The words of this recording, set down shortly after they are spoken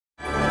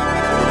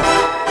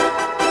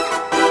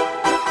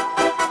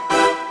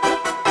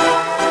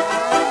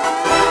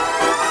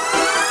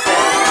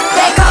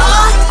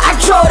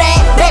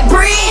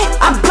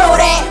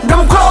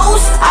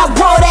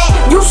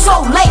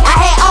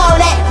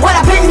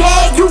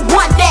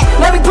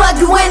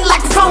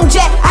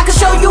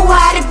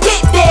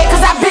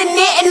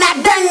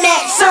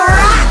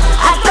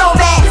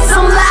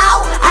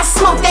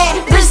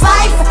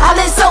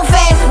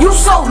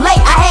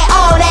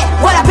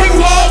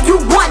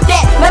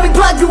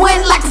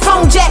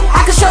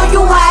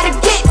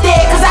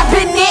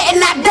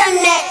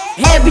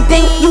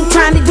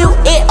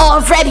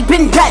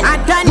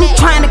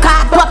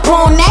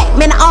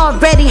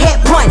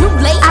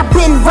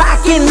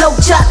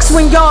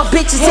when y'all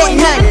bitches had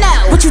none.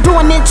 What you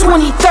doing in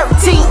 2013?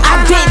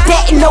 I did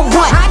that in 01.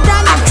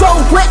 I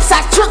drove whips,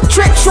 I took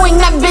trips. You ain't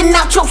never been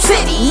out your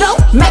city.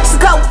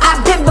 Mexico,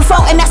 I've been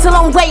before, and that's a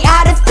long way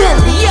out of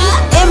Philly.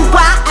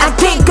 NY, I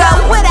did go.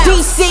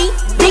 DC,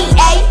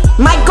 DA,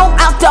 might go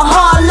out to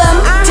Harlem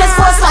just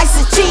for a slice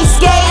of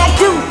cheesecake. I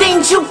do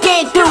things you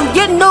can't do.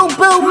 Your new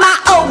boo, my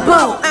old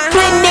boo.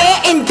 Been there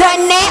and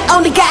done that.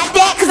 Only got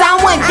that cause I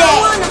want that.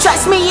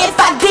 Trust me if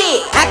I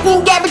did, I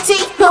can guarantee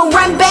he'll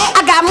run back.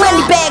 I got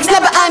money bags,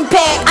 never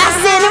unpack. I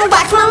sit and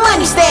watch my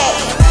money stack.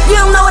 You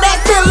don't know that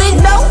feeling,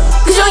 no?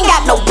 Cause you ain't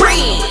got no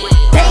bread.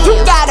 You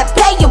gotta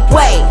pay your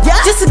way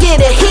just to get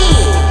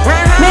ahead.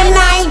 Man,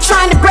 I ain't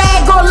trying to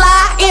brag or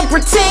lie and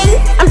pretend.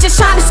 I'm just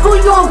trying to school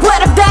you on what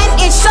I've done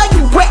and show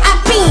you where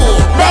I've been.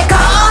 That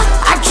car,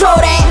 I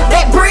drove that.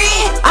 That bread,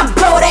 I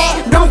blow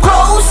that. Them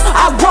clothes,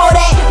 I wore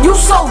that. You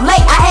so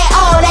late, I had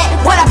all that.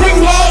 What I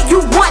been had,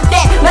 you want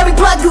that. Let me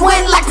plug you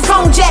in like a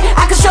phone jack.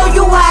 I can show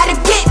you how to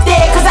get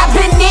there, cause I've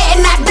been there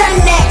and I done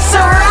that.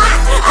 Sir,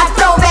 I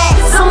throw that.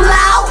 So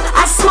loud,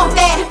 I smoke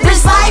that.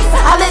 This life,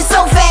 I live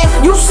so fast.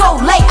 You so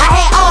late, I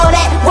had all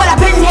that. What I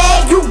been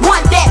had, you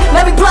want that.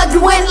 Let me plug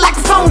you in like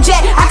a phone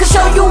jack. I can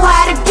show you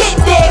how to get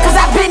there, cause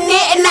I've been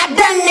there and I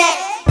done that.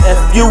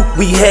 F.U.,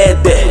 we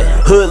had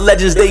that. Hood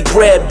legends, they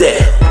grabbed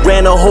that.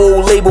 Ran a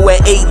whole label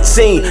at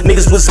 18.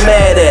 Niggas was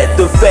mad at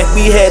the fact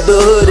we had the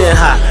hood in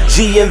high.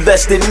 G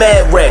invested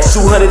mad racks.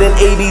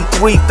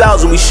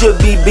 283,000. We should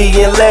be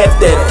being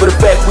laughed at for the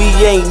fact we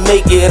ain't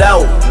make it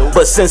out.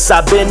 But since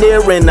I been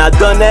there and I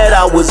done that,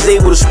 I was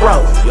able to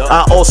sprout.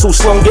 I also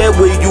slung at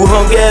where you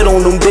hung at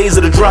on them days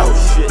of the drought.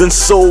 Then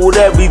sold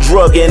every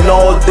drug in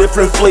all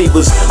different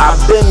flavors. I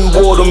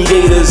been wore them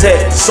gators,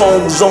 had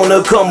songs on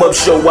the come up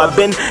show. I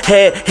been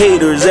had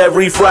haters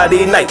every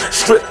Friday night.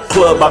 Strip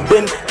club, I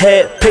been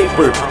had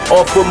paper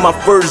off of my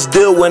first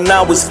deal when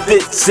I was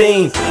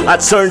 15. I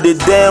turned it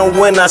down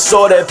when I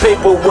saw that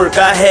paperwork.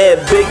 I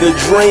had bigger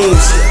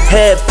dreams.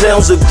 Had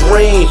pounds of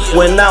green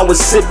when I was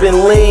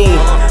sipping lean.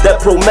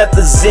 That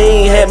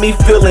promethazine had me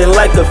feeling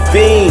like a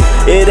fiend.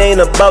 It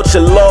ain't about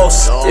your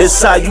loss,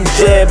 it's how you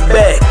jab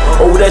back.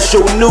 Oh, that's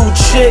your new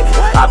chick?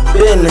 I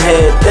been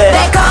had that.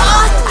 That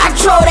car, I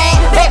drove that.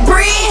 That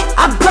bread,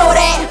 I blow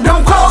that.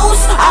 Them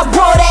clothes, I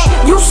wore that.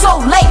 You so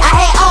late, I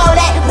had all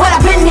that. What I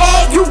been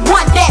had, you